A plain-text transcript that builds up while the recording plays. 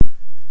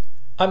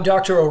I'm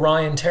Dr.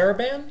 Orion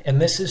Taraban, and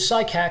this is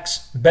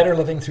PsycHacks, Better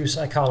Living Through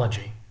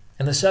Psychology.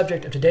 And the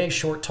subject of today's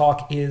short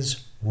talk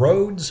is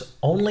roads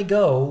only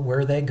go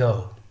where they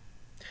go.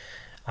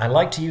 I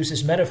like to use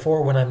this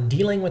metaphor when I'm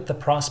dealing with the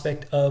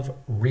prospect of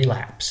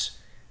relapse.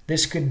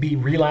 This could be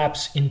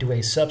relapse into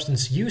a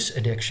substance use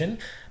addiction,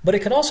 but it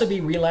could also be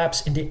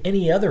relapse into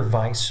any other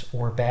vice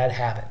or bad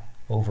habit.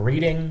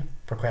 Overeating,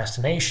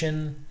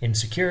 procrastination,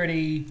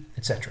 insecurity,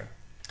 etc.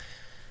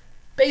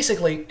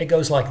 Basically, it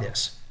goes like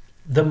this.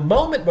 The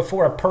moment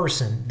before a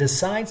person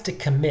decides to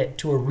commit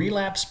to a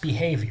relapse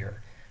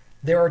behavior,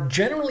 there are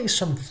generally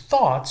some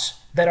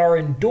thoughts that are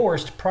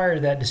endorsed prior to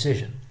that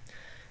decision.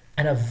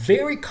 And a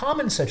very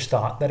common such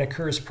thought that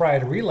occurs prior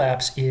to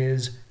relapse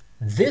is,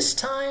 this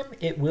time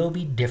it will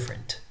be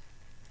different.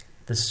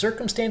 The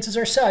circumstances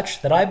are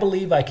such that I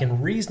believe I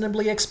can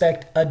reasonably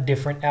expect a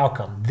different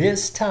outcome.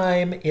 This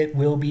time it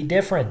will be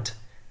different.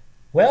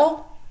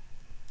 Well,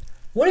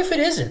 what if it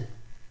isn't?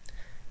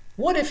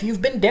 What if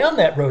you've been down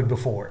that road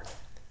before?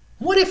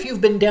 What if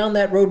you've been down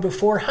that road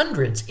before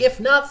hundreds, if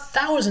not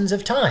thousands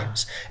of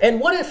times? And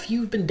what if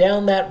you've been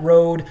down that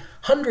road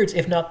hundreds,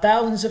 if not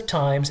thousands of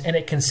times, and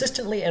it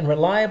consistently and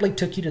reliably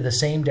took you to the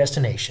same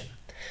destination?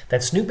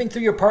 That snooping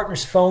through your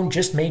partner's phone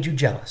just made you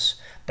jealous.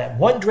 That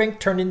one drink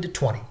turned into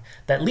 20.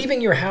 That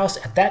leaving your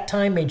house at that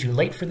time made you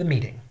late for the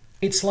meeting.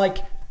 It's like,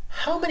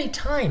 how many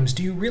times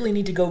do you really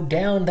need to go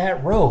down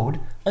that road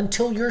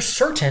until you're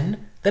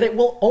certain that it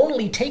will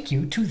only take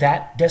you to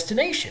that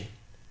destination?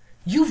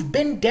 You've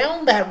been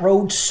down that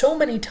road so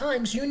many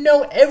times, you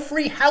know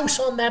every house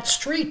on that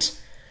street.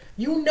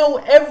 You know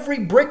every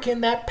brick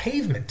in that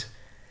pavement.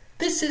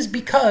 This is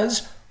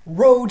because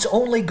roads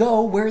only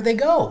go where they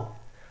go.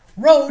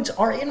 Roads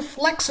are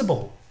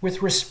inflexible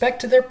with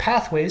respect to their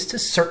pathways to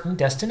certain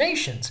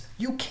destinations.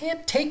 You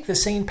can't take the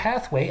same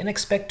pathway and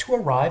expect to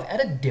arrive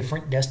at a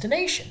different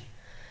destination.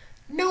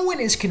 No one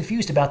is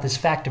confused about this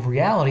fact of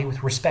reality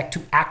with respect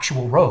to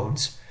actual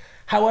roads.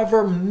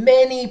 However,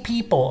 many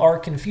people are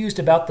confused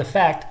about the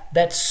fact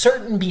that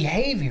certain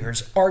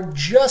behaviors are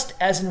just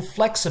as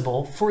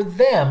inflexible for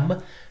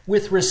them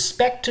with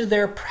respect to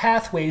their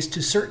pathways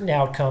to certain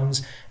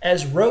outcomes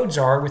as roads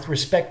are with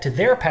respect to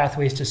their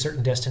pathways to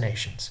certain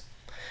destinations.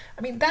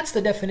 I mean, that's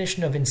the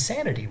definition of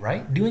insanity,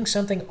 right? Doing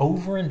something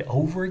over and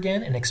over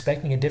again and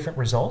expecting a different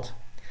result.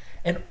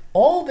 And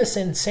all this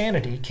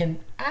insanity can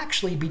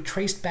actually be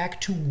traced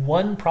back to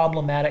one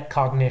problematic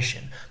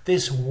cognition,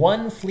 this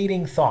one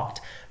fleeting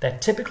thought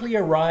that typically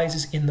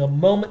arises in the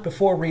moment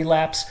before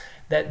relapse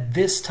that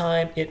this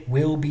time it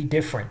will be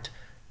different.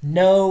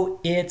 No,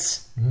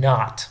 it's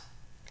not.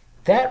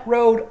 That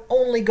road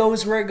only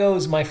goes where it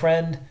goes, my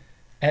friend.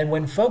 And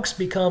when folks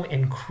become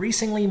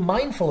increasingly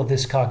mindful of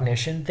this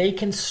cognition, they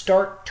can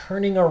start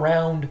turning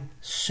around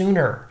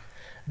sooner.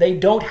 They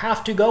don't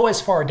have to go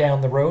as far down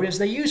the road as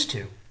they used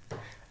to.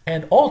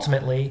 And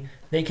ultimately,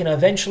 they can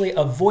eventually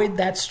avoid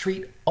that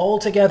street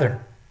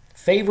altogether,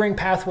 favoring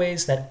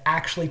pathways that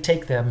actually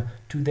take them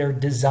to their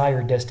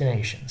desired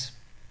destinations.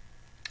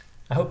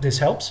 I hope this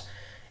helps.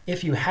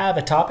 If you have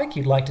a topic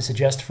you'd like to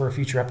suggest for a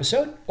future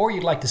episode, or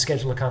you'd like to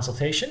schedule a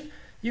consultation,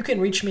 you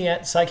can reach me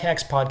at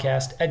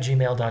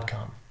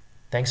psychhackspodcast@gmail.com.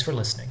 Thanks for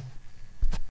listening.